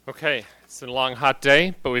Okay, it's been a long, hot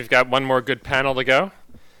day, but we've got one more good panel to go.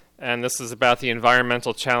 And this is about the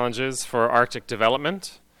environmental challenges for Arctic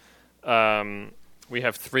development. We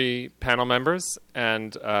have 3 panel members,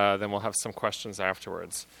 and then we'll have some questions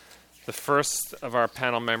afterwards. The first of our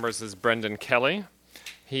panel members is Brendan Kelly.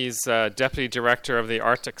 He's Deputy Director of the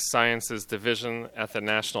Arctic Sciences Division at the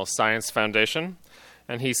National Science Foundation,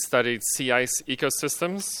 and he studied sea ice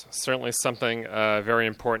ecosystems, certainly something very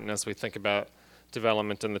important as we think about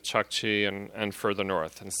development in the Chukchi and further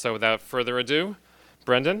north. And so without further ado,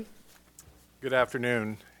 Brendan. Good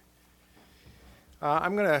afternoon.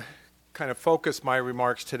 I'm going to kind of focus my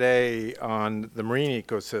remarks today on the marine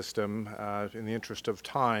ecosystem in the interest of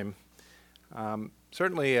time.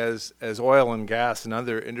 Certainly as oil and gas and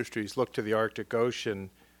other industries look to the Arctic Ocean,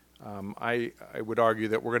 I would argue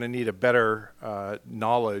that we're going to need a better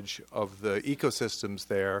knowledge of the ecosystems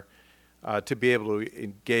there to be able to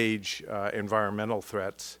engage environmental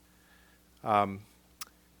threats.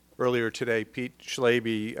 Earlier today, Pete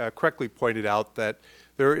Schlaby correctly pointed out that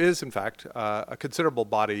there is, in fact, a considerable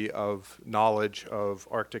body of knowledge of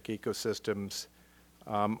Arctic ecosystems.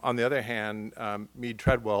 On the other hand, Meade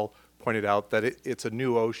Treadwell pointed out that it's a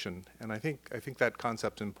new ocean, and I think that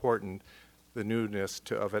concept's important, the newness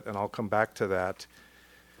of it, and I'll come back to that.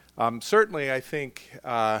 Certainly, I think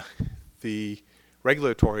the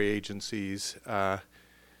regulatory agencies,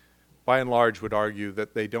 by and large, would argue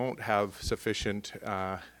that they don't have sufficient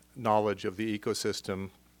knowledge of the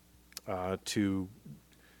ecosystem to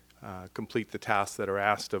complete the tasks that are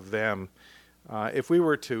asked of them. If we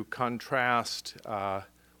were to contrast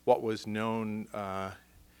what was known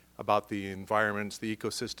about the environments, the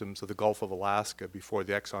ecosystems of the Gulf of Alaska before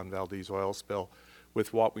the Exxon Valdez oil spill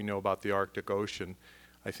with what we know about the Arctic Ocean,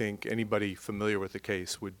 I think anybody familiar with the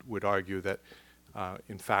case would argue that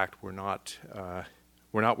in fact, we're not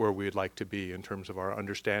where we'd like to be in terms of our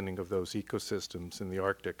understanding of those ecosystems in the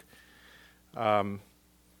Arctic. And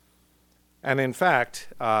in fact,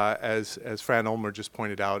 as Fran Ulmer just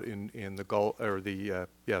pointed out in the Gulf or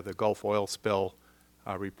the Gulf oil spill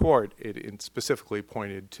report, it specifically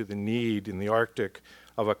pointed to the need in the Arctic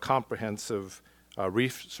of a comprehensive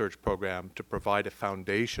research program to provide a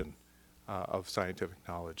foundation of scientific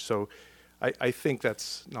knowledge. So I think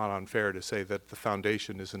that's not unfair to say that the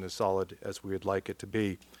foundation isn't as solid as we would like it to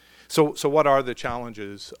be. So what are the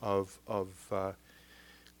challenges of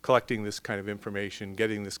collecting this kind of information,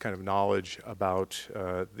 getting this kind of knowledge about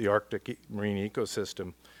the Arctic marine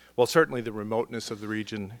ecosystem? Well, certainly the remoteness of the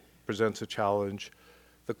region presents a challenge.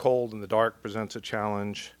 The cold and the dark presents a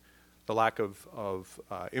challenge. The lack of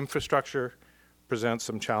infrastructure presents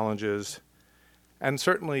some challenges. And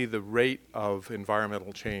certainly the rate of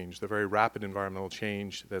environmental change, the very rapid environmental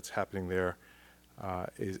change that's happening there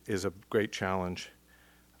is a great challenge.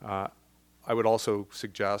 I would also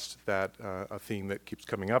suggest that a theme that keeps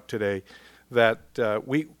coming up today, that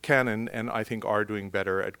we can and I think are doing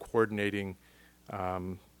better at coordinating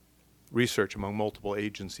research among multiple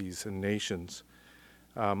agencies and nations.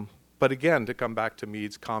 But again, to come back to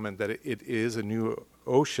Meade's comment that it is a new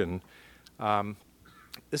ocean,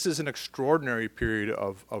 this is an extraordinary period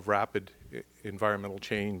of rapid environmental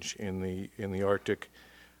change in the Arctic.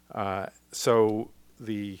 So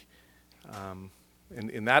in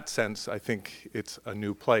that sense, I think it's a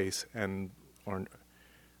new place and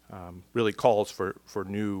really calls for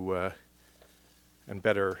new and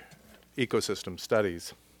better ecosystem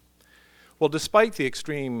studies. Well, despite the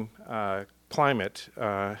extreme climate,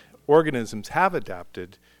 organisms have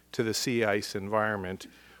adapted to the sea ice environment,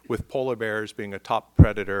 with polar bears being a top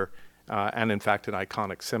predator and, in fact, an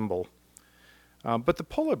iconic symbol. But the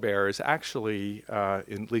polar bear is actually,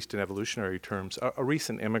 at least in evolutionary terms, a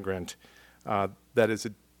recent immigrant that has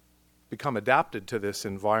become adapted to this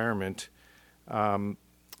environment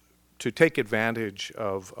to take advantage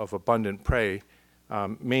of abundant prey,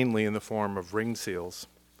 mainly in the form of ring seals.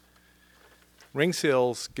 Ring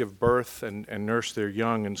seals give birth and nurse their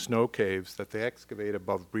young in snow caves that they excavate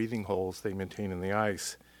above breathing holes they maintain in the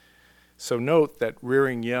ice. So note that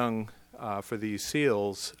rearing young for these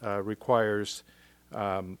seals requires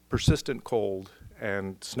persistent cold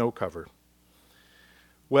and snow cover.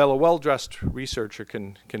 Well, a well-dressed researcher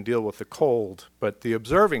can deal with the cold, but the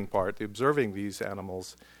observing these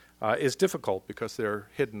animals, is difficult because they're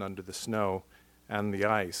hidden under the snow and the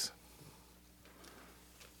ice.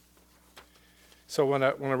 So when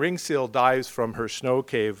a ring seal dives from her snow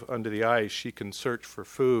cave under the ice, she can search for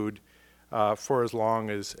food for as long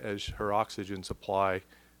as her oxygen supply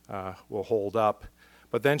will hold up.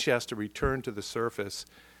 But then she has to return to the surface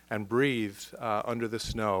and breathe under the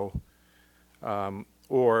snow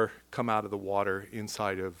or come out of the water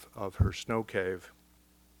inside of her snow cave.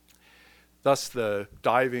 Thus, the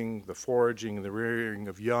diving, the foraging, and the rearing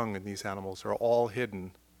of young in these animals are all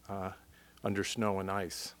hidden under snow and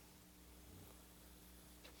ice.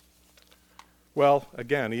 Well,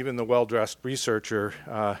 again, even the well-dressed researcher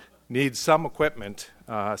needs some equipment,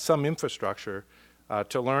 some infrastructure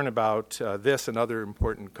to learn about this and other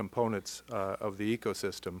important components of the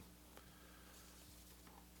ecosystem.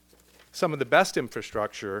 Some of the best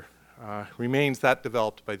infrastructure remains that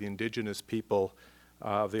developed by the indigenous people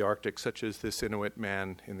of the Arctic, such as this Inuit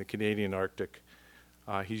man in the Canadian Arctic.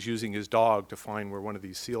 He's using his dog to find where one of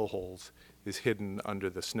these seal holes is hidden under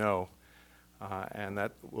the snow, and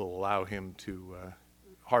that will allow him to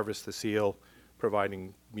harvest the seal,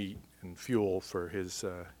 providing meat and fuel for his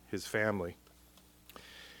family.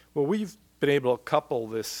 Well, we've been able to couple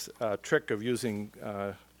this trick of using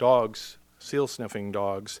dogs, seal-sniffing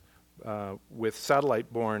dogs, with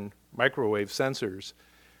satellite-borne microwave sensors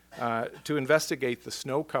to investigate the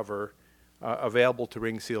snow cover available to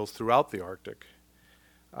ring seals throughout the Arctic.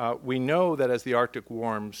 We know that as the Arctic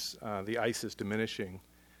warms, the ice is diminishing,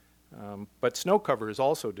 but snow cover is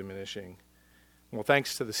also diminishing. Well,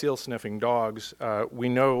 thanks to the seal-sniffing dogs, we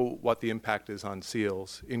know what the impact is on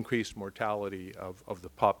seals, increased mortality of the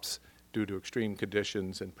pups due to extreme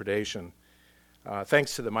conditions and predation.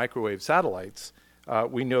 Thanks to the microwave satellites,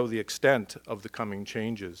 we know the extent of the coming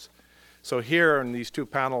changes. So here in these two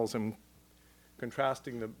panels, I'm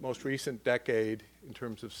contrasting the most recent decade in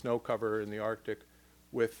terms of snow cover in the Arctic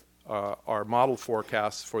with our model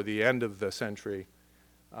forecasts for the end of the century.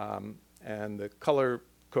 And the color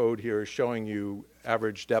code here is showing you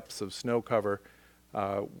average depths of snow cover,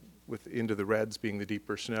 with into the reds being the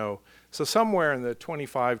deeper snow. So somewhere in the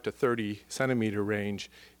 25 to 30 centimeter range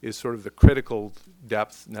is sort of the critical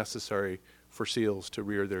depth necessary for seals to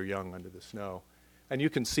rear their young under the snow. And you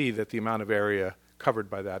can see that the amount of area covered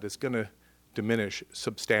by that is going to diminish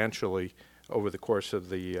substantially over the course of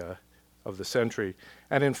the century.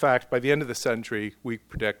 And in fact, by the end of the century, we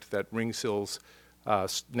predict that ring seals'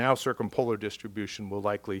 now circumpolar distribution will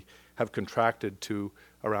likely have contracted to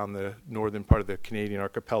around the northern part of the Canadian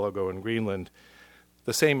archipelago and Greenland,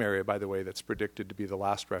 the same area, by the way, that's predicted to be the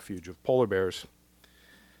last refuge of polar bears.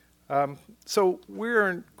 So we're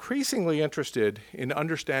increasingly interested in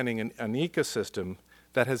understanding an ecosystem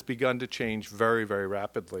that has begun to change very, very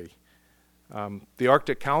rapidly. The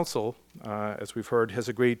Arctic Council, as we've heard, has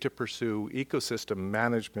agreed to pursue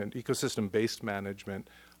ecosystem-based management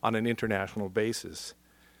on an international basis.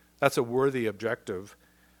 That's a worthy objective,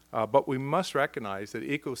 but we must recognize that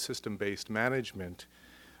ecosystem-based management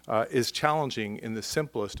is challenging in the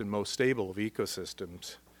simplest and most stable of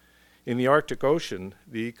ecosystems. In the Arctic Ocean,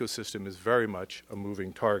 the ecosystem is very much a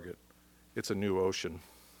moving target. It's a new ocean.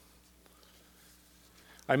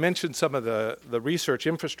 I mentioned some of the research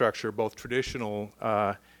infrastructure, both traditional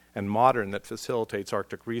and modern, that facilitates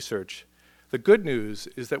Arctic research. The good news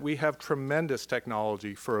is that we have tremendous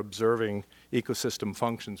technology for observing ecosystem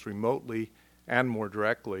functions remotely and more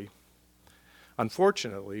directly.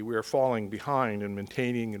 Unfortunately, we are falling behind in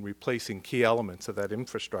maintaining and replacing key elements of that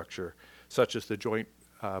infrastructure, such as the Joint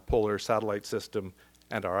Polar Satellite System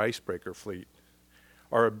and our icebreaker fleet.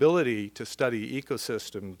 Our ability to study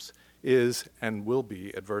ecosystems is and will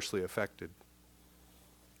be adversely affected.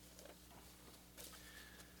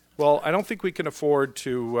 Well, I don't think we can afford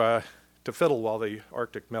to fiddle while the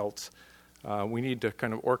Arctic melts. We need to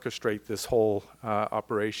kind of orchestrate this whole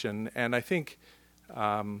operation, and I think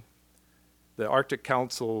the Arctic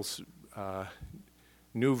Council's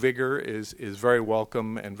new vigor is very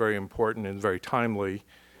welcome and very important and very timely.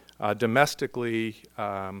 Domestically,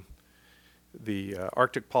 the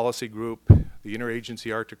Arctic Policy Group, the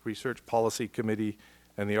Interagency Arctic Research Policy Committee,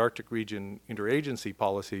 and the Arctic Region Interagency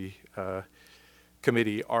Policy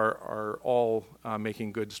Committee are all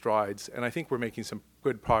making good strides. And I think we're making some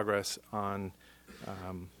good progress on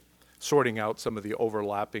sorting out some of the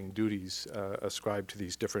overlapping duties ascribed to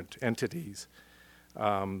these different entities.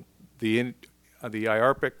 The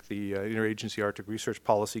IARPC, the Interagency Arctic Research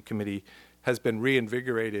Policy Committee, has been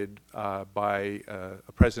reinvigorated by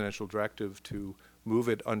a presidential directive to move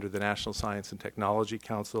it under the National Science and Technology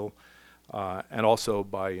Council, and also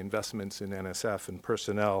by investments in NSF and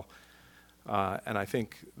personnel. And I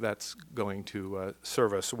think that's going to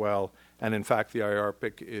serve us well. And in fact, the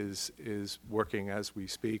IARPC is working as we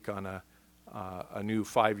speak on a new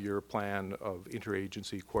 5-year plan of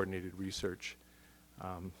interagency coordinated research.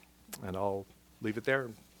 And I'll leave it there.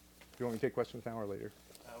 Do you want me to take questions now or later?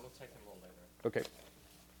 We'll take them a little later. Okay.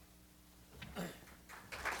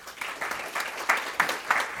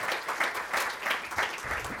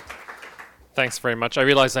 Thanks very much. I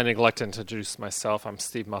realize I neglected to introduce myself. I'm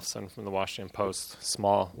Steve Muffson from the Washington Post,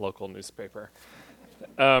 small local newspaper.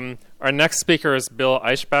 Our next speaker is Bill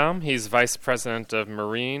Eichbaum. He's Vice President of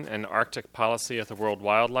Marine and Arctic Policy at the World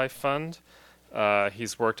Wildlife Fund.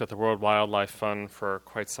 He's worked at the World Wildlife Fund for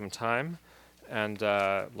quite some time, and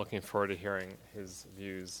looking forward to hearing his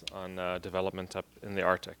views on development up in the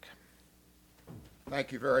Arctic.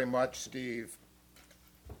 Thank you very much, Steve.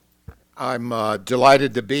 I'm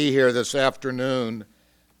delighted to be here this afternoon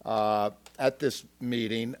at this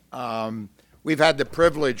meeting. We've had the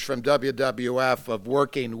privilege from WWF of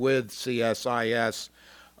working with CSIS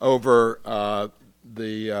over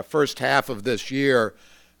the first half of this year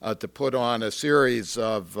to put on a series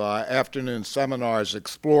of afternoon seminars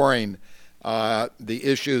exploring the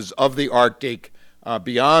issues of the Arctic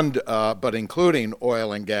beyond but including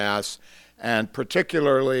oil and gas, and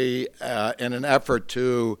particularly in an effort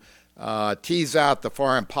to tease out the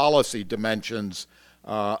foreign policy dimensions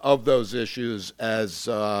of those issues as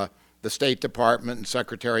the State Department and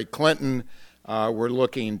Secretary Clinton were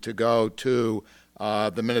looking to go to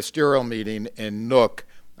the ministerial meeting in Nuuk,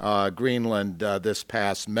 Greenland, this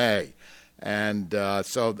past May. And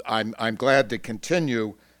so I'm glad to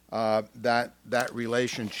continue that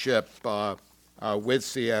relationship with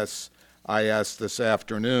CSIS this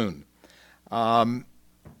afternoon.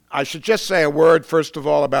 I should just say a word, first of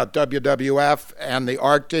all, about WWF and the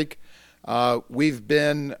Arctic. We've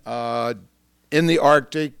been in the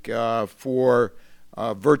Arctic for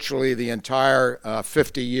virtually the entire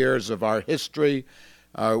 50 years of our history.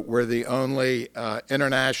 We're the only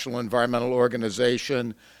international environmental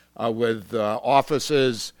organization with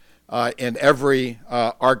offices in every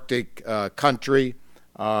Arctic country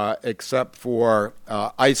except for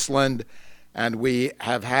Iceland. And we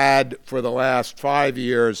have had, for the last 5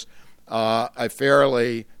 years, a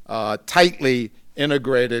fairly tightly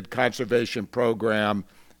integrated conservation program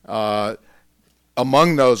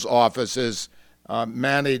among those offices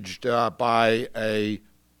managed by a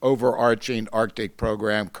overarching Arctic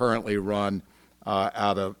program currently run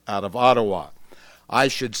out of Ottawa. I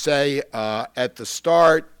should say at the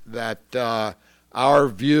start that our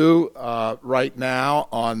view right now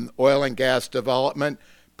on oil and gas development,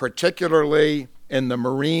 particularly in the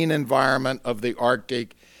marine environment of the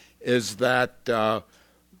Arctic, is that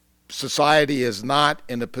society is not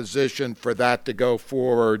in a position for that to go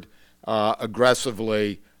forward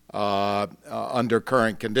aggressively under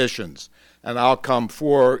current conditions. And I'll come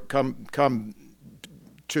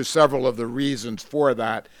to several of the reasons for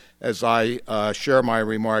that as I share my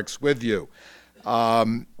remarks with you.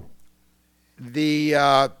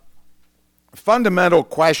 The fundamental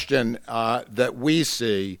question that we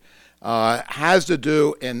see has to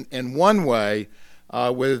do, in one way,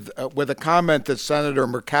 with a comment that Senator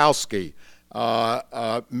Murkowski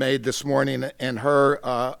made this morning in her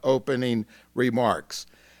opening remarks.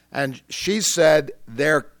 And she said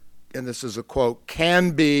there, and this is a quote,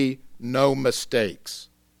 "can be no mistakes."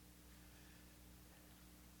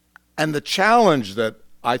 And the challenge that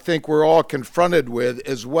I think we're all confronted with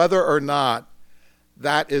is whether or not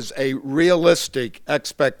that is a realistic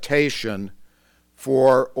expectation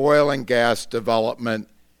for oil and gas development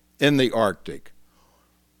in the Arctic.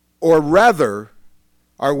 Or rather,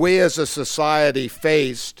 are we as a society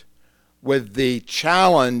faced with the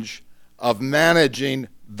challenge of managing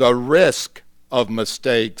the risk of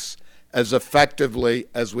mistakes as effectively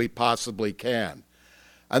as we possibly can?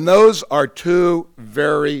 And those are two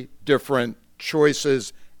very different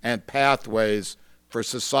choices and pathways for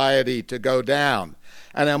society to go down.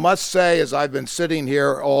 And I must say, as I've been sitting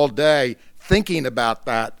here all day thinking about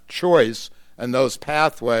that choice and those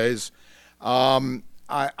pathways,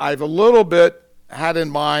 I've a little bit had in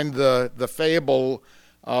mind the fable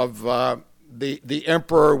of the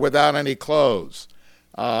emperor without any clothes.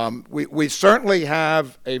 We certainly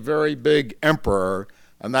have a very big emperor,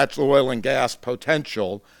 and that's oil and gas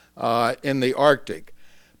potential in the Arctic.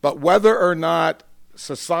 But whether or not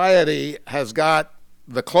society has got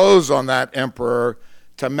the clothes on that emperor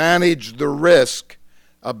to manage the risk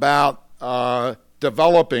about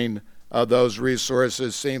developing those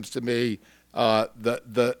resources seems to me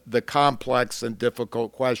the complex and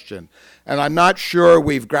difficult question. And I'm not sure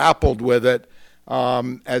we've grappled with it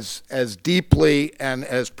as deeply and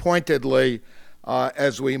as pointedly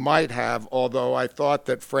as we might have, although I thought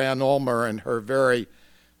that Fran Ulmer in her very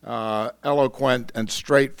eloquent and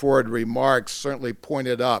straightforward remarks certainly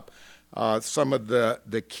pointed up some of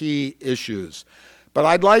the key issues. But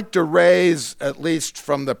I'd like to raise, at least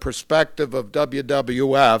from the perspective of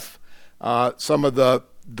WWF, some of the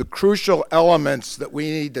crucial elements that we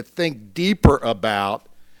need to think deeper about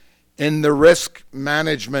in the risk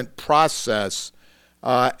management process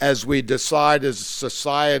as we decide as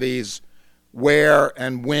societies where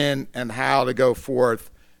and when and how to go forth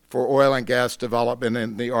for oil and gas development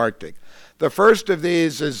in the Arctic. The first of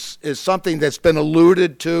these is something that's been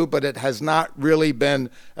alluded to, but it has not really been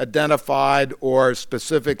identified or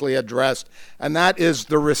specifically addressed, and that is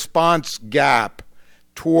the response gap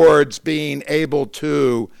towards being able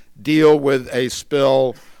to deal with a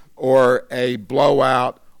spill or a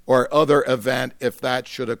blowout or other event if that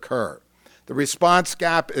should occur. The response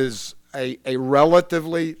gap is a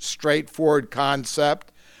relatively straightforward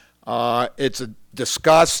concept. It's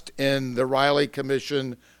discussed in the Riley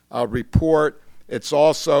Commission report. It's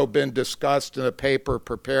also been discussed in a paper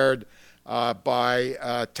prepared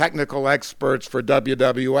by technical experts for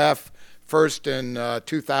WWF, first in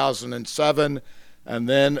 2007, and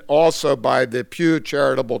then also by the Pew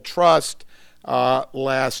Charitable Trust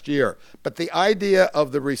last year. But the idea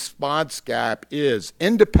of the response gap is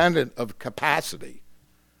independent of capacity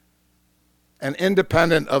and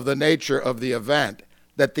independent of the nature of the event,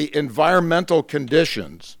 that the environmental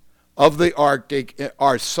conditions of the Arctic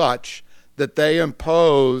are such that they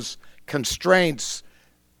impose constraints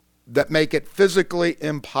that make it physically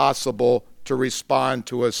impossible to respond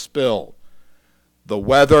to a spill. The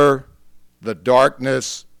weather, the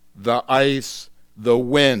darkness, the ice, the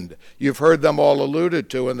wind. You've heard them all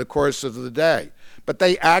alluded to in the course of the day. But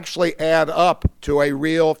they actually add up to a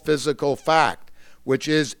real physical fact, which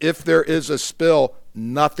is if there is a spill,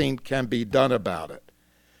 nothing can be done about it.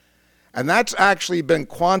 And that's actually been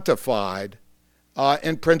quantified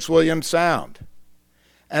in Prince William Sound.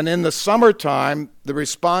 And in the summertime, the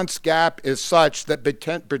response gap is such that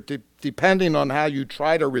depending on how you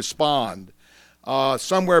try to respond,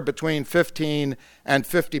 somewhere between 15 and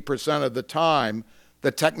 50% of the time,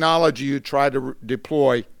 the technology you try to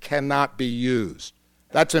deploy cannot be used.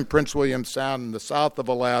 That's in Prince William Sound in the south of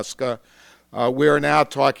Alaska. We are now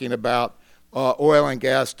talking about oil and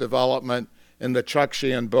gas development in the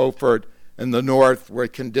Chukchi and Beaufort in the north, where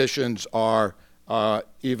conditions are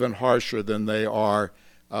even harsher than they are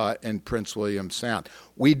in Prince William Sound.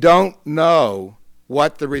 We don't know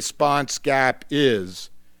what the response gap is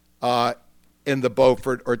in the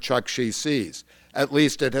Beaufort or Chukchi Seas. At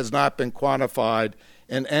least it has not been quantified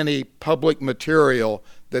in any public material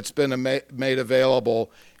that's been made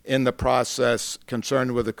available in the process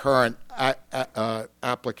concerned with the current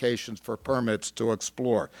applications for permits to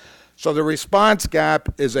explore. So the response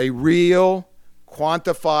gap is a real,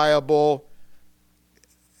 quantifiable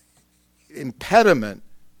impediment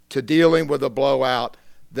to dealing with a blowout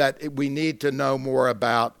that we need to know more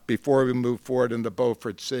about before we move forward in the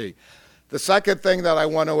Beaufort Sea. The second thing that I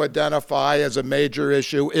want to identify as a major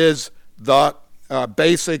issue is the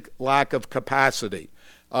basic lack of capacity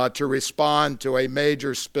to respond to a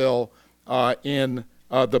major spill in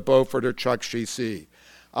the Beaufort or Chukchi Sea.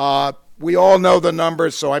 We all know the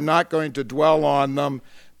numbers, so I'm not going to dwell on them,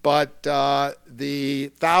 but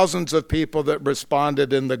the thousands of people that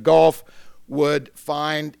responded in the Gulf would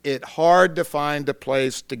find it hard to find a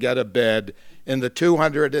place to get a bed in the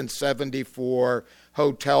 274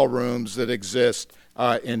 hotel rooms that exist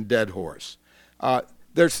in Dead Horse.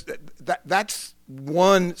 That's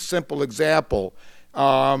one simple example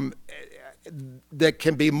that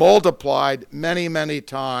can be multiplied many, many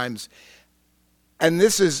times. And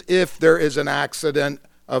this is if there is an accident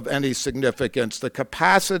of any significance. The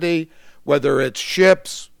capacity, whether it's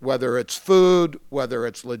ships, whether it's food, whether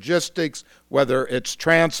it's logistics, whether it's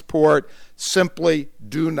transport, simply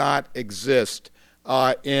do not exist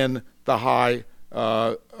in the high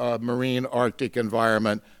marine Arctic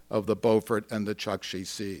environment of the Beaufort and the Chukchi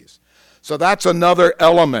Seas. So that's another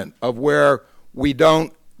element of where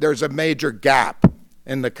there's a major gap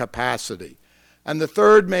in the capacity. And the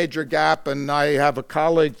third major gap, and I have a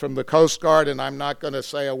colleague from the Coast Guard, and I'm not going to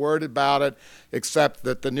say a word about it, except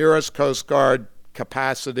that the nearest Coast Guard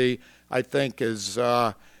capacity, I think, is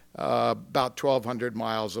about 1,200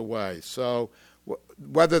 miles away. So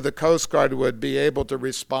whether the Coast Guard would be able to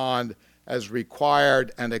respond as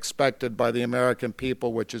required and expected by the American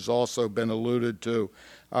people, which has also been alluded to,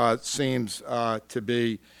 seems to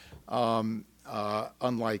be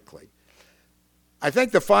unlikely. I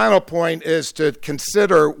think the final point is to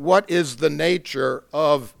consider what is the nature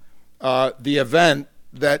of the event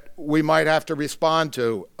that we might have to respond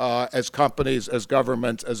to as companies, as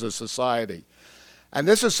governments, as a society. And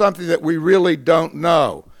this is something that we really don't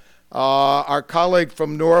know. Our colleague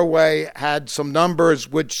from Norway had some numbers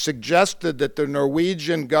which suggested that the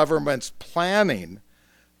Norwegian government's planning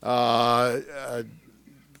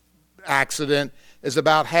accident is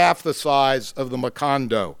about half the size of the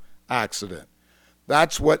Macondo accident.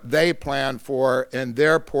 That's what they plan for in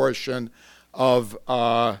their portion of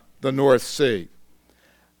the North Sea.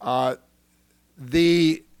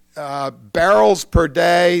 The barrels per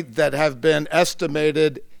day that have been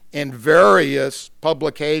estimated in various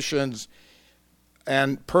publications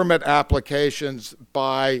and permit applications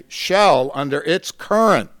by Shell under its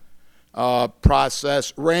current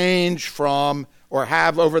process range from, or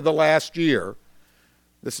have over the last year,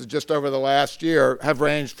 this is just over the last year, have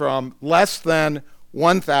ranged from less than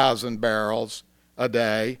 1,000 barrels a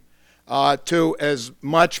day to as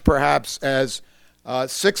much perhaps as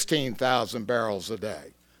 16,000 barrels a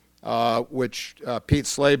day, which Pete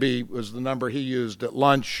Slaby was the number he used at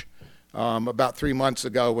lunch about 3 months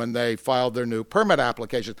ago when they filed their new permit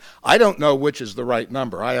application. I don't know which is the right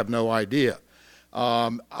number. I have no idea.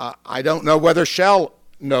 I don't know whether Shell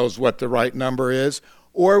knows what the right number is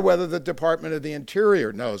or whether the Department of the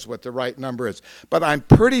Interior knows what the right number is. But I'm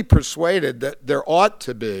pretty persuaded that there ought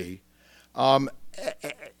to be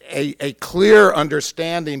a clear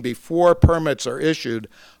understanding before permits are issued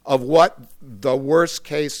of what the worst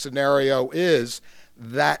case scenario is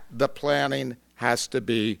that the planning has to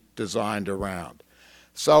be designed around.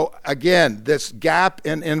 So again, this gap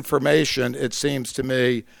in information, it seems to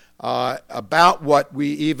me, about what we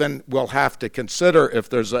even will have to consider if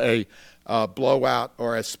there's a blowout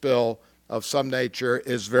or a spill of some nature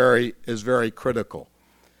is very critical.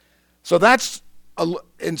 So that's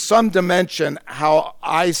in some dimension how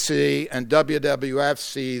I see and WWF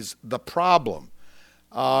sees the problem.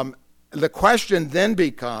 The question then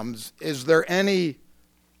becomes, is there any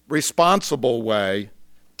responsible way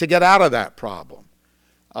to get out of that problem?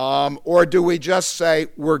 Or do we just say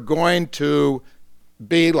we're going to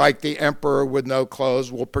be like the emperor with no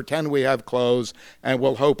clothes, we'll pretend we have clothes, and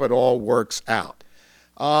we'll hope it all works out?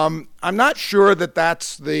 I'm not sure that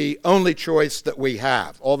that's the only choice that we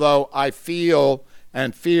have, although I feel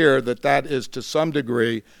and fear that that is to some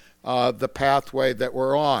degree the pathway that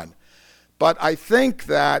we're on. But I think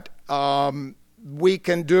that we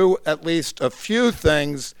can do at least a few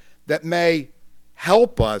things that may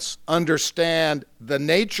help us understand the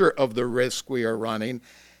nature of the risk we are running,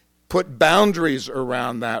 put boundaries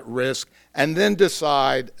around that risk, and then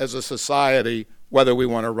decide as a society whether we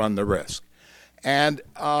want to run the risk. And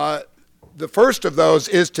the first of those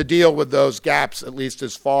is to deal with those gaps, at least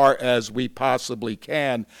as far as we possibly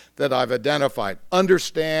can, that I've identified.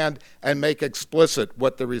 Understand and make explicit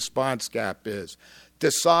what the response gap is.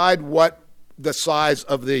 Decide what the size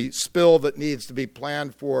of the spill that needs to be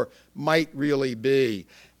planned for might really be,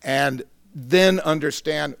 and then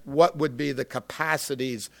understand what would be the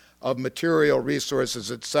capacities of material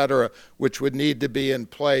resources, et cetera, which would need to be in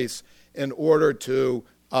place in order to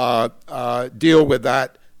deal with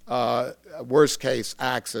that worst-case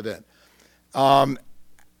accident.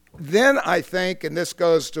 Then I think, and this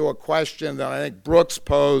goes to a question that I think Brooks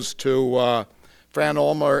posed to Fran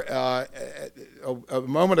Ulmer a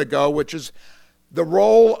moment ago, which is the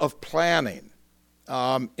role of planning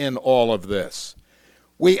in all of this.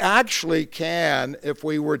 We actually can, if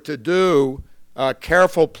we were to do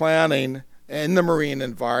careful planning in the marine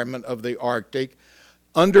environment of the Arctic,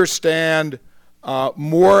 understand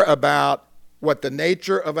more about what the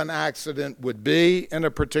nature of an accident would be in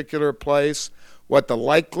a particular place, what the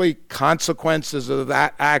likely consequences of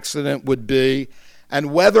that accident would be,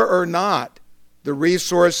 and whether or not the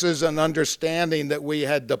resources and understanding that we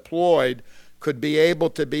had deployed could be able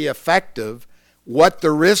to be effective, what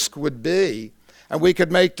the risk would be, and we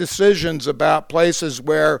could make decisions about places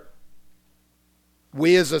where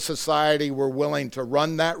we as a society were willing to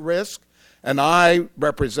run that risk. And I,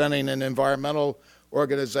 representing an environmental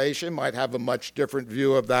organization, might have a much different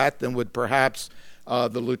view of that than would perhaps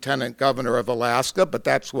the lieutenant governor of Alaska, but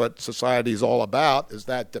that's what society is all about, is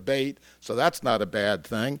that debate, so that's not a bad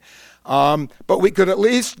thing. But we could at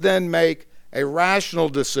least then make a rational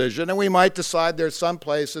decision, and we might decide there's some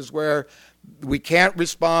places where we can't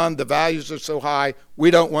respond, the values are so high, we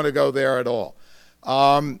don't want to go there at all.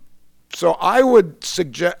 So I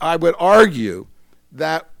would argue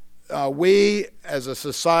that we as a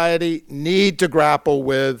society need to grapple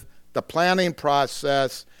with the planning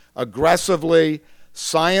process aggressively,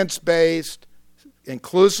 science-based,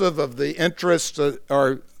 inclusive of the interests that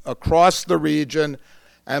are across the region,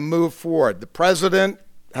 and move forward. The president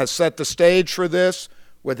has set the stage for this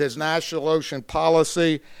with his national ocean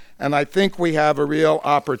policy, and I think we have a real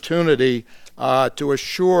opportunity to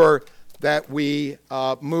assure that we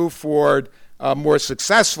move forward more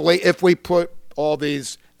successfully if we put all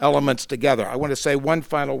these elements together. I want to say one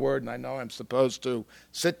final word, and I know I'm supposed to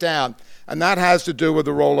sit down, and that has to do with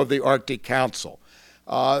the role of the Arctic Council.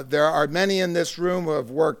 There are many in this room who have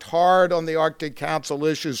worked hard on the Arctic Council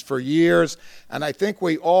issues for years, and I think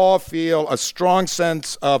we all feel a strong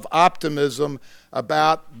sense of optimism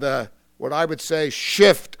about the, what I would say,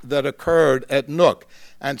 shift that occurred at Nuuk.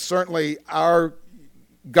 And certainly our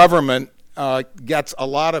government gets a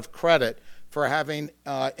lot of credit for having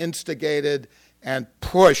instigated and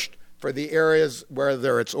pushed for the areas,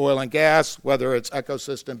 whether it's oil and gas, whether it's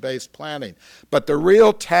ecosystem-based planning. But the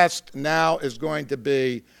real test now is going to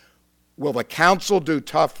be, will the council do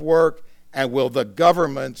tough work, and will the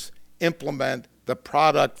governments implement the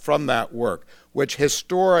product from that work, which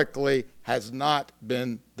historically has not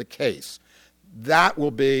been the case. That will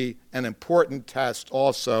be an important test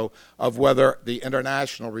also of whether the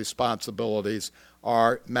international responsibilities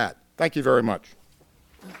are met. Thank you very much.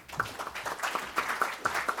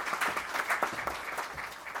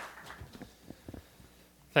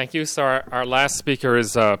 Thank you. So our last speaker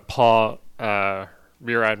is Rear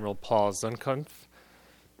Admiral Paul Zunkunft,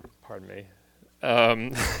 pardon me,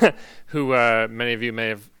 who many of you may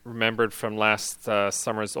have remembered from last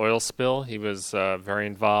summer's oil spill. He was very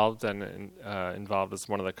involved and involved as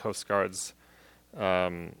one of the Coast Guard's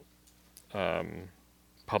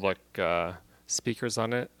public speakers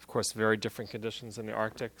on it. Of course, very different conditions in the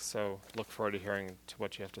Arctic, so look forward to hearing to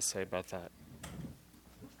what you have to say about that.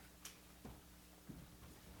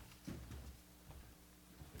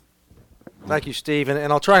 Thank you, Steve.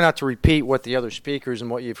 And I'll try not to repeat what the other speakers and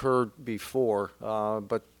what you've heard before.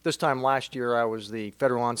 But this time last year, I was the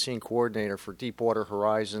Federal On-Scene Coordinator for Deepwater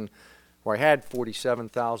Horizon, where I had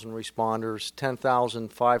 47,000 responders,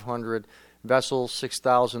 10,500 vessels,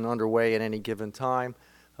 6,000 underway at any given time.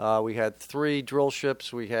 We had 3 drill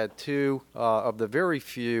ships. We had 2 of the very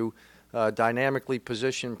few dynamically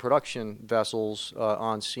positioned production vessels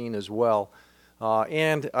on scene as well.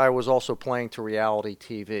 And I was also playing to reality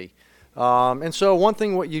TV. And so one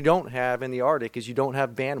thing what you don't have in the Arctic is you don't have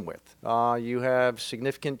bandwidth. You have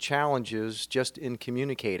significant challenges just in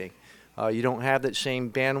communicating. You don't have that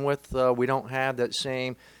same bandwidth. We don't have that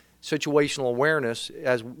same situational awareness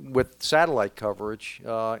as with satellite coverage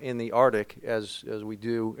in the Arctic as we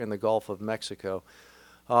do in the Gulf of Mexico.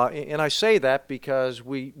 And I say that because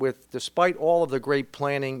despite all of the great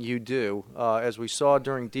planning you do, as we saw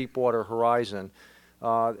during Deepwater Horizon,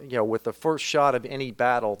 with the first shot of any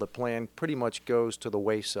battle, the plan pretty much goes to the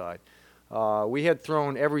wayside. We had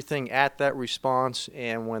thrown everything at that response,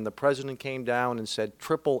 and when the president came down and said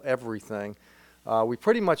triple everything, we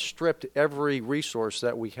pretty much stripped every resource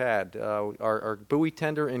that we had. Our buoy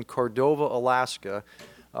tender in Cordova, Alaska,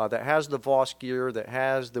 that has the VOS gear, that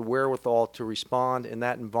has the wherewithal to respond in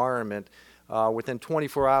that environment, within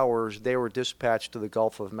 24 hours they were dispatched to the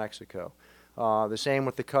Gulf of Mexico. The same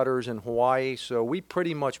with the cutters in Hawaii. So we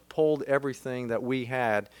pretty much pulled everything that we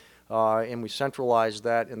had and we centralized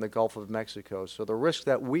that in the Gulf of Mexico. So the risk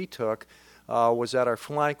that we took was that our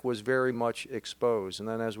flank was very much exposed. And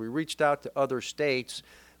then as we reached out to other states,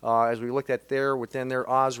 as we looked at within their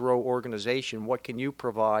OSRO organization, what can you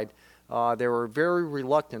provide, they were very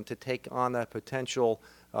reluctant to take on that potential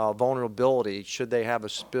vulnerability should they have a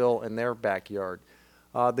spill in their backyard.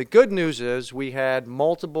 The good news is we had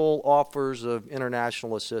multiple offers of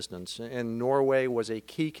international assistance, and Norway was a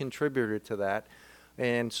key contributor to that.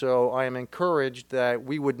 And so I am encouraged that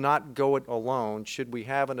we would not go it alone should we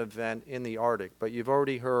have an event in the Arctic. But you've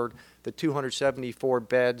already heard the 274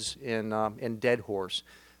 beds in Dead Horse.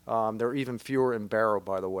 There are even fewer in Barrow,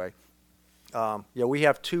 by the way. We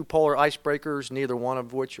have 2 polar icebreakers, neither one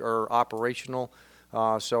of which are operational.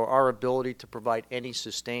 So our ability to provide any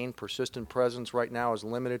sustained, persistent presence right now is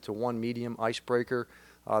limited to 1 medium icebreaker.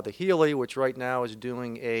 The Healy, which right now is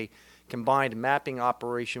doing a combined mapping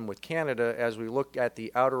operation with Canada as we look at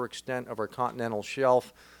the outer extent of our continental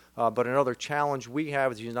shelf. But another challenge we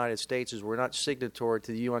have as the United States is we're not signatory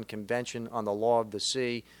to the UN Convention on the Law of the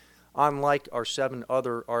Sea, unlike our 7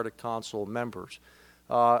 other Arctic Council members.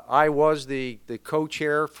 I was the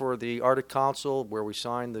co-chair for the Arctic Council where we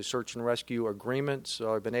signed the search and rescue agreement,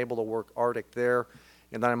 so I've been able to work Arctic there.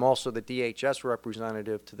 And then I'm also the DHS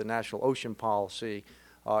representative to the National Ocean Policy,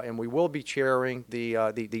 and we will be chairing the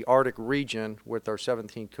Arctic region with our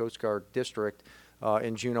 17th Coast Guard district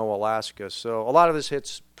in Juneau, Alaska. So a lot of this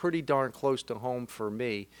hits pretty darn close to home for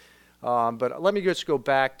me. But let me just go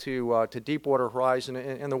back to Deepwater Horizon,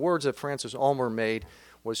 and the words that Frances Ulmer made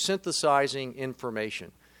was synthesizing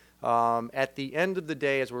information. At the end of the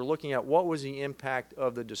day, as we're looking at what was the impact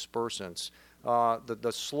of the dispersants,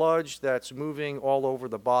 the sludge that's moving all over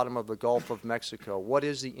the bottom of the Gulf of Mexico, what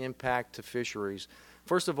is the impact to fisheries?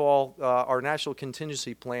 First of all, our National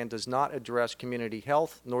Contingency Plan does not address community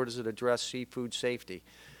health, nor does it address seafood safety.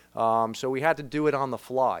 So we had to do it on the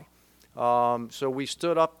fly. So we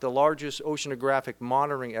stood up the largest oceanographic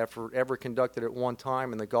monitoring effort ever conducted at one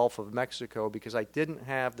time in the Gulf of Mexico because I didn't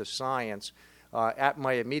have the science at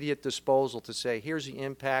my immediate disposal to say, here's the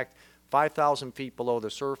impact 5,000 feet below the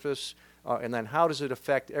surface, and then how does it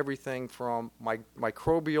affect everything from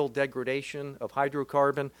microbial degradation of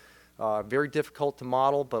hydrocarbon, very difficult to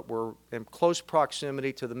model, but we're in close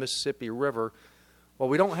proximity to the Mississippi River. Well,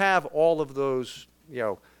 we don't have all of those,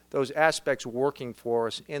 those aspects working for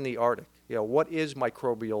us in the Arctic. What is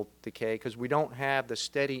microbial decay? Because we don't have the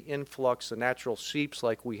steady influx of natural seeps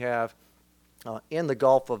like we have in the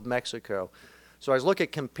Gulf of Mexico. So I look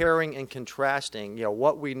at comparing and contrasting,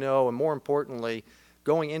 what we know, and more importantly,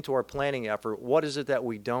 going into our planning effort, what is it that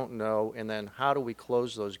we don't know, and then how do we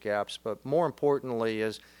close those gaps? But more importantly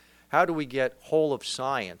is, how do we get whole of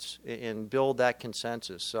science and build that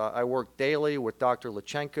consensus? I work daily with Dr.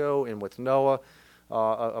 Lachenko and with NOAA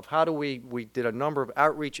of how do we did a number of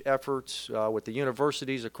outreach efforts with the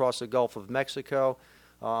universities across the Gulf of Mexico.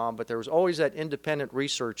 But there was always that independent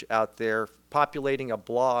research out there populating a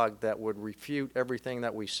blog that would refute everything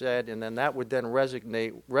that we said, and then that would then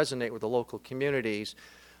resonate with the local communities.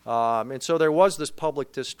 And so there was this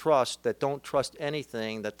public distrust that don't trust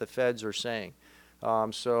anything that the feds are saying.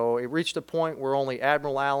 So it reached a point where only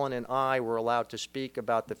Admiral Allen and I were allowed to speak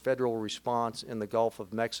about the federal response in the Gulf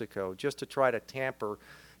of Mexico, just to try to tamper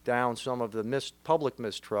down some of the public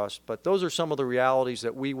mistrust. But those are some of the realities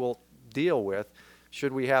that we will deal with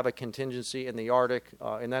should we have a contingency in the Arctic,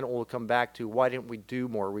 and then it will come back to why didn't we do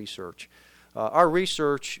more research. Our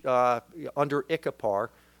research under ICAPAR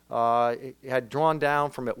had drawn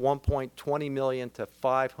down from at one point $20 million to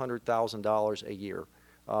 $500,000 a year.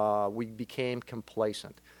 We became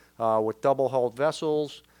complacent. With double-hulled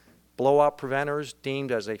vessels, blowout preventers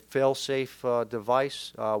deemed as a fail-safe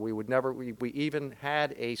device, we even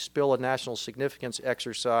had a spill of national significance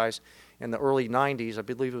exercise in the early 90s, I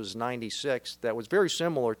believe it was 96, that was very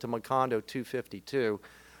similar to Macondo 252,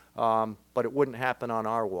 but it wouldn't happen on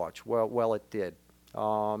our watch. Well, it did.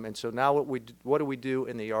 And so now what do we do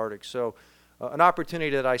in the Arctic? So an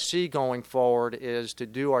opportunity that I see going forward is to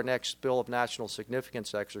do our next spill of national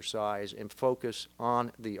significance exercise and focus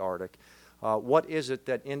on the Arctic. What is it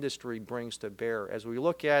that industry brings to bear? As we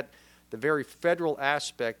look at the very federal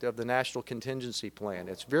aspect of the National Contingency Plan,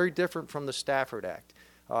 it's very different from the Stafford Act,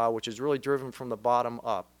 which is really driven from the bottom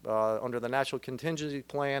up. Under the National Contingency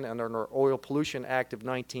Plan and under our Oil Pollution Act of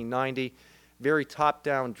 1990, very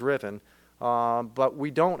top-down driven. But we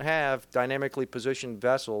don't have dynamically positioned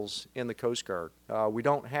vessels in the Coast Guard. We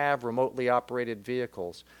don't have remotely operated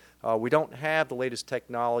vehicles. We don't have the latest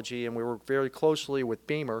technology, and we work very closely with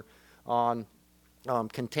Beamer on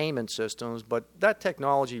containment systems, but that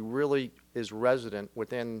technology really is resident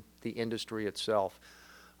within the industry itself.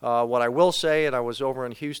 What I will say, and I was over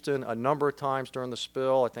in Houston a number of times during the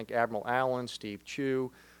spill, I think Admiral Allen, Steve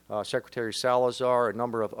Chu, Secretary Salazar, a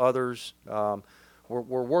number of others,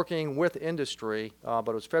 we're working with industry, but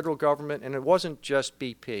it was federal government, and it wasn't just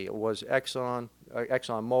BP. It was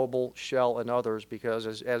ExxonMobil, Shell, and others,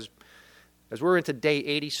 because as we're into day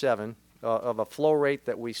 87 of a flow rate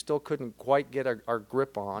that we still couldn't quite get our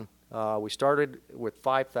grip on, we started with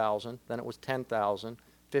 5,000, then it was 10,000,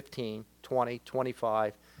 15, 20,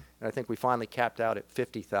 25, and I think we finally capped out at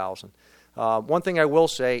 50,000. One thing I will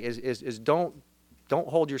say is don't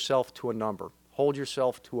hold yourself to a number. Hold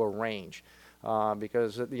yourself to a range.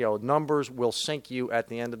 Because numbers will sink you at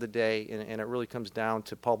the end of the day, and it really comes down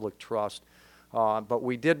to public trust. But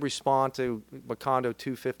we did respond to Macondo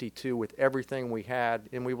 252 with everything we had,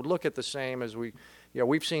 and we would look at the same as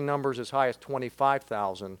we've seen numbers as high as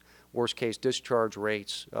 25,000 worst-case discharge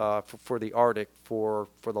rates for the Arctic for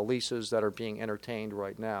the leases that are being entertained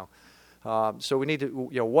right now. So we need to,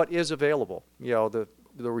 what is available?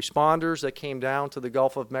 The responders that came down to the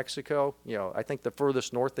Gulf of Mexico, I think the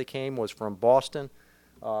furthest north they came was from Boston.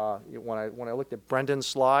 When I looked at Brendan's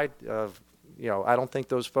slide, I don't think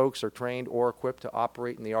those folks are trained or equipped to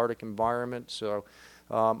operate in the Arctic environment. So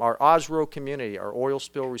our OSRO community, our oil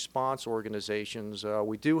spill response organizations,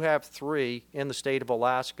 we do have 3 in the state of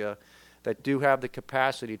Alaska that do have the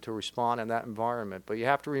capacity to respond in that environment. But you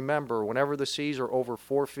have to remember, whenever the seas are over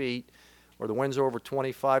 4 feet or the winds are over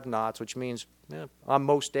 25 knots, which means on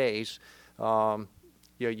most days,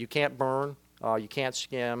 you can't burn, you can't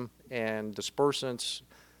skim, and dispersants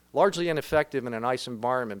largely ineffective in an ice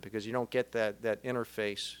environment because you don't get that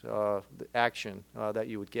interface action that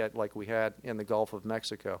you would get like we had in the Gulf of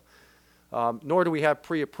Mexico. Nor do we have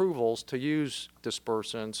pre-approvals to use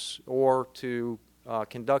dispersants or to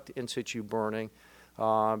conduct in situ burning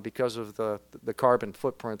because of the carbon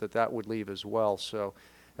footprint that would leave as well. So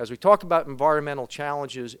As we talk about environmental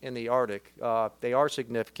challenges in the Arctic, they are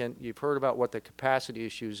significant. You've heard about what the capacity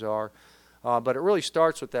issues are, but it really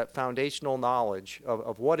starts with that foundational knowledge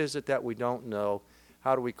of what is it that we don't know,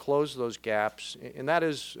 how do we close those gaps, and that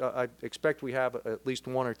is, I expect we have at least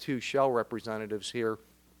one or two Shell representatives here.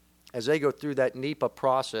 As they go through that NEPA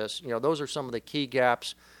process, those are some of the key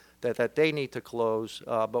gaps that they need to close.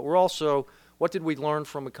 But we're also, what did we learn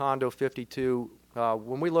from Macondo 52?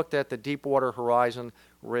 When we looked at the Deepwater Horizon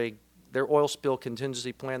rig, their oil spill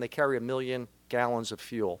contingency plan, they carry 1 million gallons of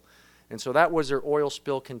fuel. And so that was their oil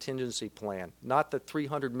spill contingency plan, not the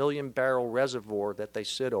 300 million barrel reservoir that they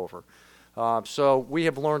sit over. So we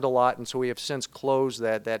have learned a lot, and so we have since closed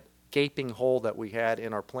that gaping hole that we had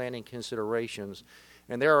in our planning considerations.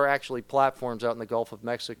 And there are actually platforms out in the Gulf of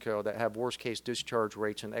Mexico that have worst-case discharge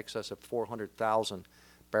rates in excess of 400,000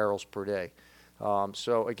 barrels per day.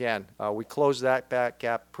 So again, we closed that back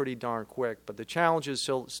gap pretty darn quick, but the challenges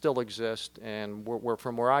still exist, and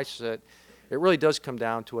from where I sit, it really does come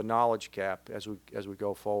down to a knowledge gap as we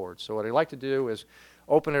go forward. So what I'd like to do is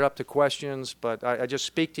open it up to questions, but I just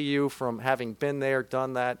speak to you from having been there,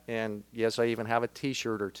 done that, and yes, I even have a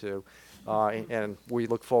T-shirt or two, and we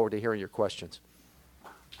look forward to hearing your questions.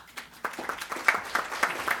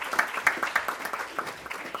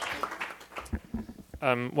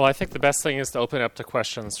 Well, I think the best thing is to open up to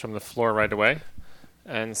questions from the floor right away.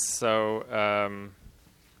 And so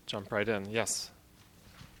jump right in. Yes.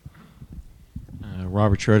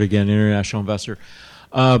 Robert Shred again, international investor.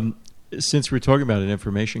 Since we're talking about an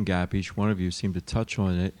information gap, each one of you seemed to touch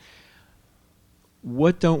on it.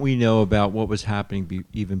 What don't we know about what was happening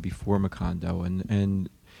even before Macondo? And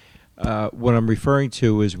what I'm referring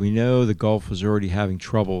to is we know the Gulf was already having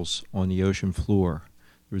troubles on the ocean floor.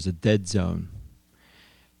 There was a dead zone.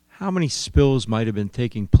 How many spills might have been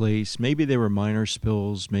taking place? Maybe they were minor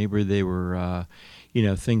spills. Maybe they were,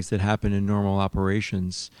 things that happen in normal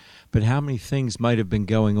operations. But how many things might have been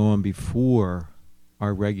going on before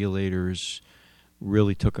our regulators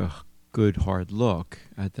really took a good hard look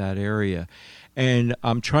at that area? And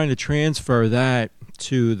I'm trying to transfer that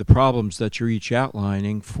to the problems that you're each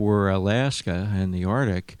outlining for Alaska and the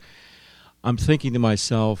Arctic. I'm thinking to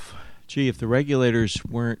myself, gee, if the regulators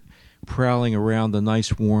weren't prowling around the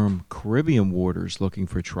nice warm Caribbean waters looking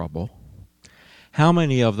for trouble, how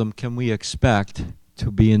many of them can we expect to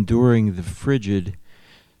be enduring the frigid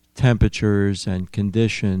temperatures and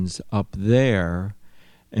conditions up there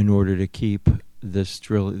in order to keep these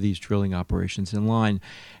drilling operations in line?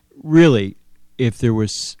 Really, if there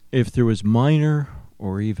was minor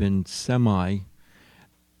or even semi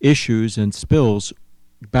issues and spills,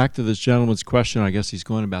 back to this gentleman's question, I guess he's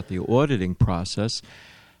going about the auditing process.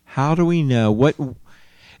 How do we know what?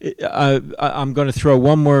 I'm going to throw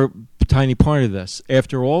one more tiny part of this.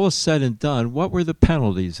 After all is said and done, what were the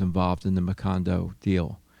penalties involved in the Macondo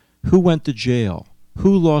deal? Who went to jail?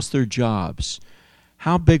 Who lost their jobs?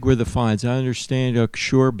 How big were the fines? I understand,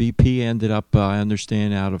 sure, BP ended up, I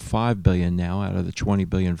understand, out of $5 billion now, out of the $20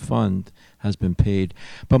 billion fund has been paid.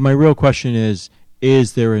 But my real question is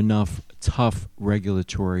there enough tough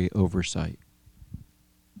regulatory oversight?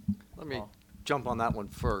 Let me jump on that one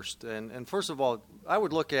first. And first of all, I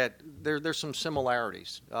would look at, there's some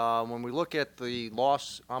similarities. When we look at the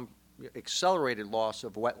accelerated loss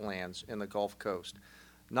of wetlands in the Gulf Coast,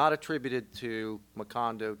 not attributed to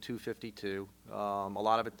Macondo 252. A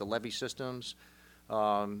lot of it, the levee systems,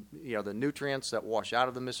 the nutrients that wash out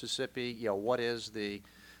of the Mississippi, what is the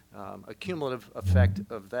accumulative effect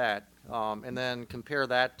of that, and then compare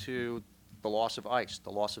that to the loss of ice, the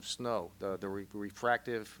loss of snow, the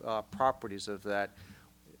refractive properties of that,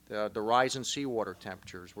 the rise in seawater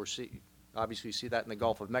temperatures. Obviously, you see that in the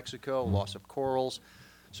Gulf of Mexico, loss of corals.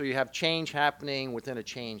 So you have change happening within a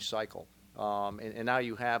change cycle. And now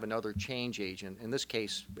you have another change agent, in this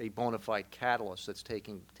case, a bona fide catalyst that's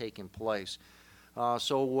taking place.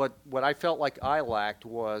 So what I felt like I lacked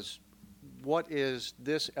was, what is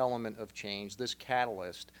this element of change, this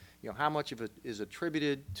catalyst? How much of it is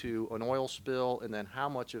attributed to an oil spill, and then how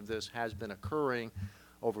much of this has been occurring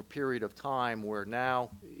over a period of time where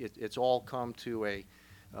now it's all come to a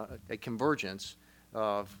convergence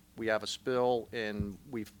of, we have a spill and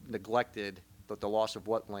we've neglected the loss of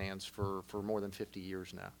wetlands for more than 50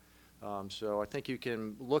 years now. So I think you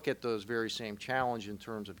can look at those very same challenge in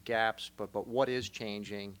terms of gaps, but what is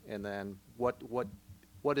changing, and then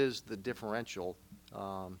what is the differential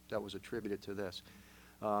that was attributed to this?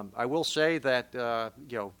 I will say that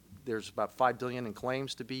there's about $5 billion in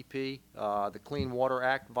claims to BP. The Clean Water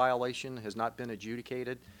Act violation has not been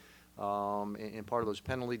adjudicated, and part of those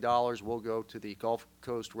penalty dollars will go to the Gulf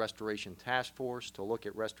Coast Restoration Task Force to look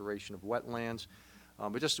at restoration of wetlands.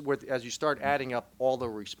 But just as you start adding up all the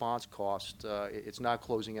response costs, it's now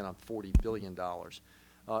closing in on $40 billion.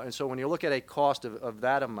 And so when you look at a cost of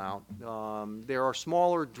that amount, there are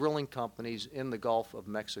smaller drilling companies in the Gulf of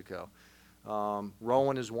Mexico.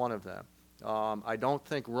 Rowan is one of them. I don't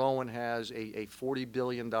think Rowan has a $40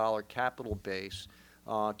 billion capital base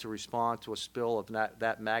to respond to a spill of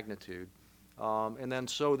that magnitude. And then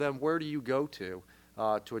where do you go to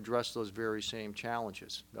address those very same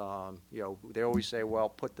challenges? They always say, well,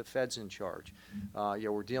 put the feds in charge.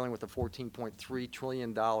 We're dealing with a $14.3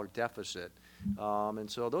 trillion deficit. And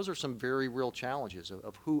so those are some very real challenges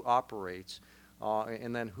of who operates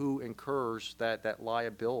and then who incurs that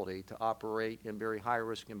liability to operate in very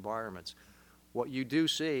high-risk environments. What you do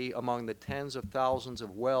see among the tens of thousands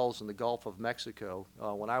of wells in the Gulf of Mexico,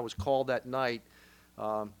 when I was called that night,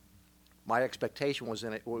 my expectation was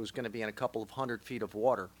it was going to be in a couple of 100 feet of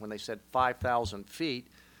water. When they said 5,000 feet,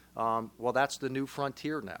 well, that's the new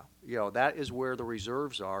frontier now. That is where the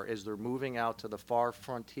reserves are, as they're moving out to the far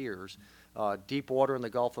frontiers, deep water in the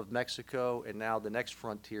Gulf of Mexico, and now the next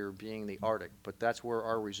frontier being the Arctic. But that's where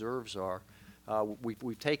our reserves are.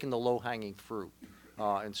 We've taken the low-hanging fruit.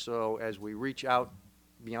 And so as we reach out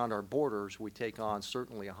beyond our borders, we take on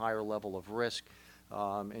certainly a higher level of risk,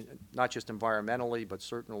 and not just environmentally, but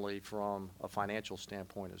certainly from a financial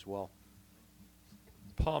standpoint as well.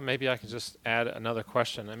 Paul, maybe I could just add another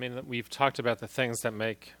question. I mean, we've talked about the things that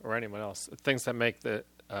make, or anyone else, things that make the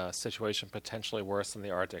situation potentially worse in the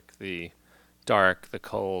Arctic: the dark, the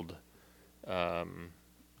cold, the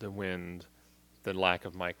wind, the lack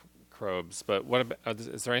of microbes. But what about,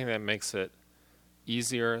 is there anything that makes it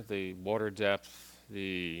easier? The water depth,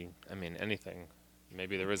 anything.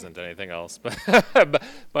 Maybe there isn't anything else, but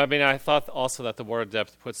I mean, I thought also that the water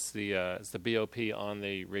depth puts the BOP on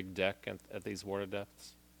the rig deck at these water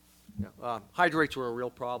depths. Yeah. Hydrates were a real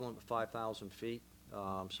problem at 5,000 feet.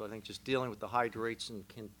 So I think just dealing with the hydrates and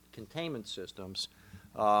containment systems,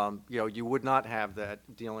 you would not have that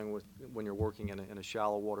dealing with when you're working in a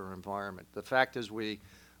shallow water environment. The fact is, we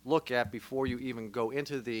look at before you even go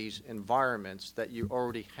into these environments that you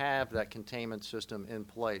already have that containment system in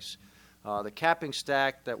place. The capping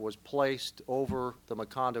stack that was placed over the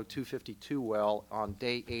Macondo 252 well on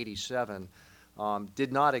day 87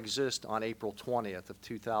 did not exist on April 20th of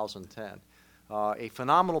 2010. A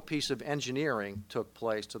phenomenal piece of engineering took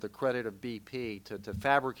place to the credit of BP to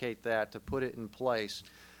fabricate that, to put it in place,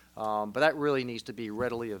 but that really needs to be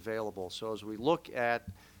readily available. So as we look at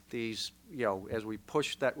these, as we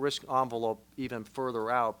push that risk envelope even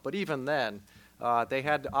further out, but even then, they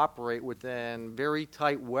had to operate within very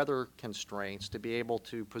tight weather constraints to be able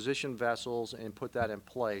to position vessels and put that in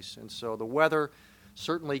place. And so the weather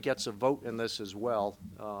certainly gets a vote in this as well.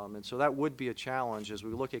 And so that would be a challenge as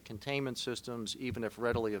we look at containment systems, even if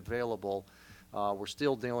readily available. We're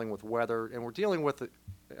still dealing with weather, and we're dealing with,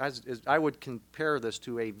 as I would compare this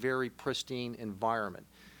to a very pristine environment.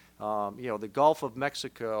 The Gulf of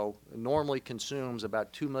Mexico normally consumes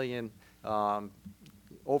about 2 million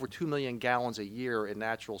over 2 million gallons a year in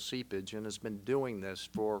natural seepage, and has been doing this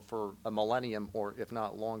for a millennium, or if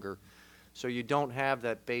not longer. So you don't have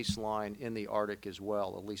that baseline in the Arctic as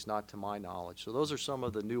well, at least not to my knowledge. So those are some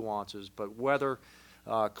of the nuances, but weather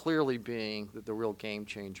clearly being the real game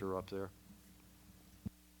changer up there.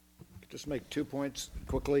 Just make 2 points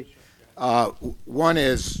quickly. One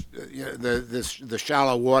is the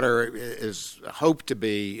shallow water is hoped to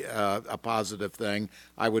be a positive thing.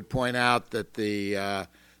 I would point out that the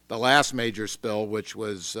last major spill, which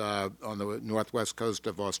was on the northwest coast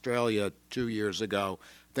of Australia 2 years ago,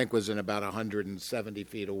 I think was in about 170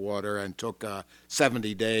 feet of water, and took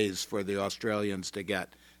 70 days for the Australians to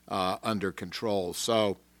get under control.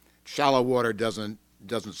 So shallow water doesn't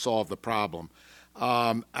solve the problem.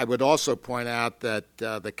 I would also point out that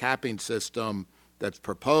the capping system that's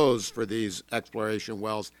proposed for these exploration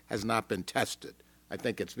wells has not been tested. I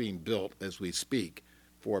think it's being built as we speak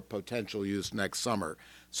for potential use next summer.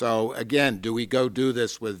 So again, do we go do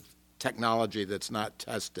this with technology that's not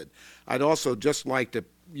tested? I'd also just like to,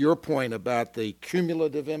 your point about the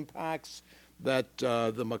cumulative impacts, that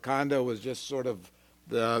the Macondo was just sort of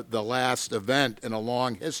the last event in a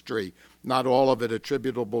long history, not all of it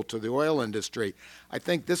attributable to the oil industry. I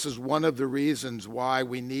think this is one of the reasons why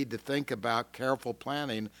we need to think about careful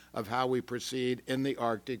planning of how we proceed in the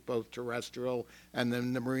Arctic, both terrestrial and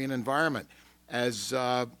in the marine environment. As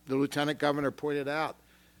the Lieutenant Governor pointed out,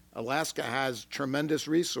 Alaska has tremendous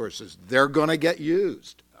resources. They're going to get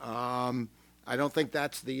used. I don't think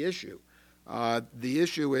that's the issue. The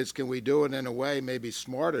issue is, can we do it in a way maybe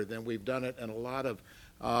smarter than we've done it in a lot of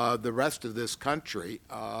the rest of this country,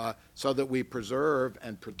 so that we preserve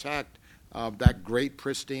and protect that great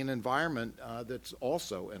pristine environment that's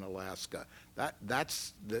also in Alaska.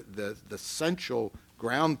 That's the central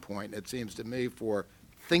ground point, it seems to me, for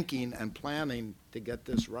thinking and planning to get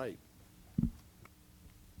this right.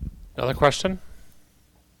 Another question?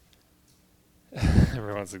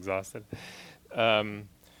 Everyone's exhausted. I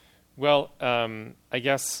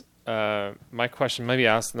guess my question, maybe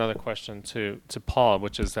ask another question to Paul,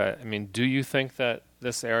 which is that, I mean, do you think that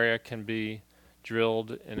this area can be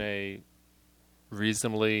drilled in a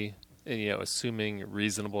reasonably, assuming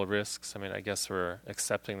reasonable risks? I mean, I guess we're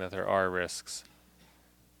accepting that there are risks.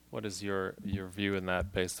 What is your view in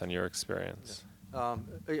that based on your experience?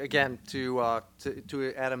 Again, to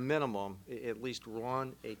at a minimum, at least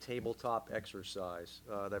run a tabletop exercise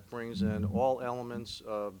that brings in all elements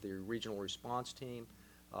of the regional response team,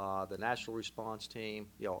 the national response team,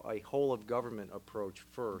 a whole of government approach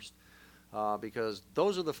first, because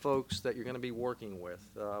those are the folks that you're going to be working with.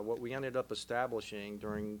 What we ended up establishing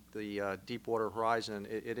during the Deepwater Horizon,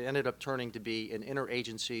 it ended up turning to be an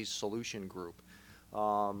interagency solution group,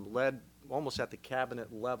 led almost at the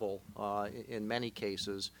cabinet level in many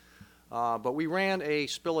cases. But we ran a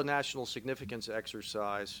spill of national significance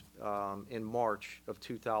exercise in March of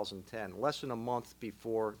 2010, less than a month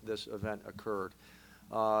before this event occurred.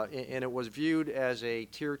 And it was viewed as a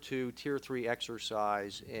Tier 2, Tier 3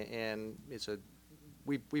 exercise, and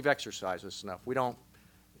we've exercised this enough.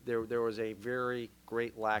 There was a very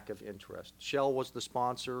great lack of interest. Shell was the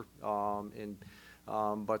sponsor,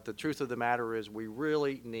 but the truth of the matter is we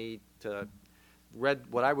really need to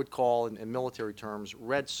what I would call in military terms,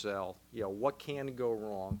 red cell, what can go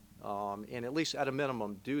wrong, and at least at a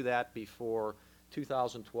minimum do that before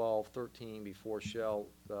 2012-13, before Shell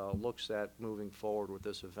looks at moving forward with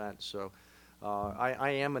this event. So I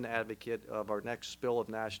am an advocate of our next spill of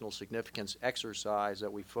national significance exercise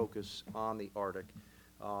that we focus on the Arctic,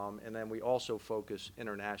 and then we also focus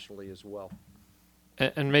internationally as well.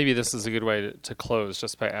 And maybe this is a good way to close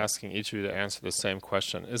just by asking each of you to answer the same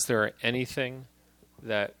question. Is there anything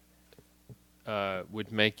that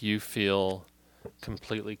would make you feel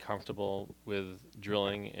completely comfortable with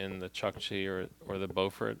drilling in the Chukchi or the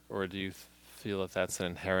Beaufort, or do you feel that that's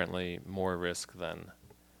inherently more risk than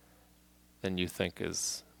you think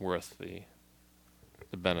is worth the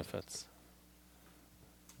benefits?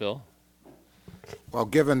 Bill? Well,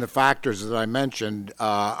 given the factors that I mentioned,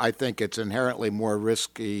 I think it's inherently more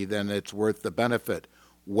risky than it's worth the benefit,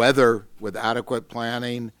 whether with adequate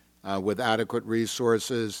planning, with adequate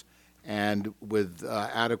resources, and with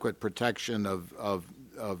adequate protection of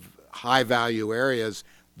high-value areas.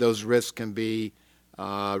 Those risks can be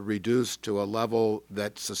reduced to a level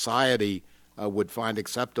that society would find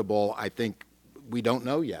acceptable. I think we don't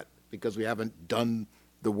know yet because we haven't done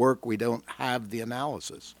the work. We don't have the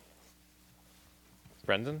analysis.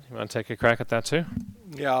 Brendan, you want to take a crack at that too?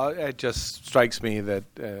 Yeah, it just strikes me that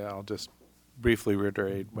I'll just briefly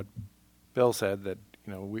reiterate what Bill said, that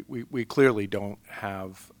we clearly don't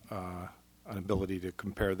have an ability to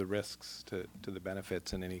compare the risks to the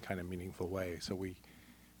benefits in any kind of meaningful way. So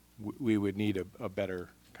we would need a better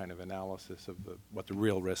kind of analysis of what the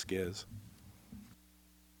real risk is.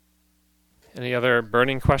 Any other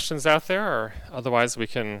burning questions out there, or otherwise we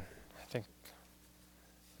can, I think,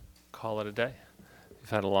 call it a day. We've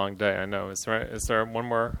had a long day, I know. Is there one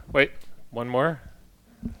more? Wait, one more?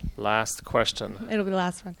 Last question. It'll be the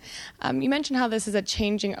last one. You mentioned how this is a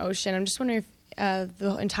changing ocean. I'm just wondering if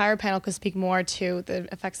the entire panel could speak more to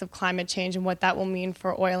the effects of climate change and what that will mean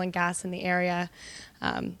for oil and gas in the area.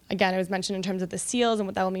 Again, it was mentioned in terms of the seals and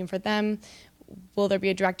what that will mean for them. Will there be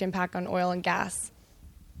a direct impact on oil and gas?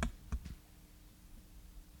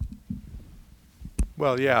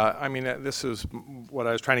 Well, yeah. I mean, this is what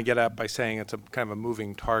I was trying to get at by saying it's a kind of a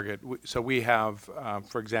moving target. So we have,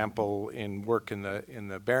 for example, in work in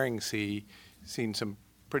the Bering Sea, seen some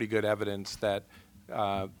pretty good evidence that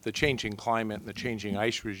the changing climate and the changing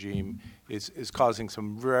ice regime is causing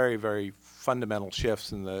some very, very fundamental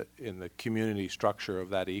shifts in the community structure of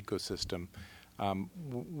that ecosystem.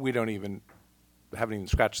 We haven't even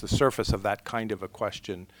scratched the surface of that kind of a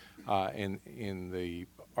question in the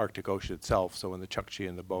Arctic Ocean itself, so in the Chukchi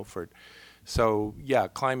and the Beaufort. So, yeah,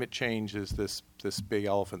 climate change is this big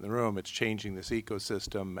elephant in the room. It's changing this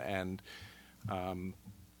ecosystem and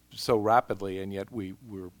so rapidly, and yet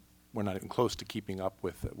we're not even close to keeping up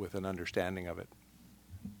with an understanding of it.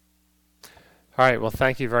 All right, well,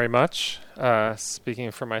 thank you very much.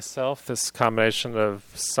 Speaking for myself, this combination of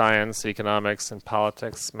science, economics, and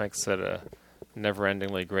politics makes it a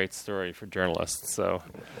never-endingly great story for journalists. So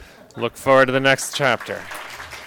look forward to the next chapter.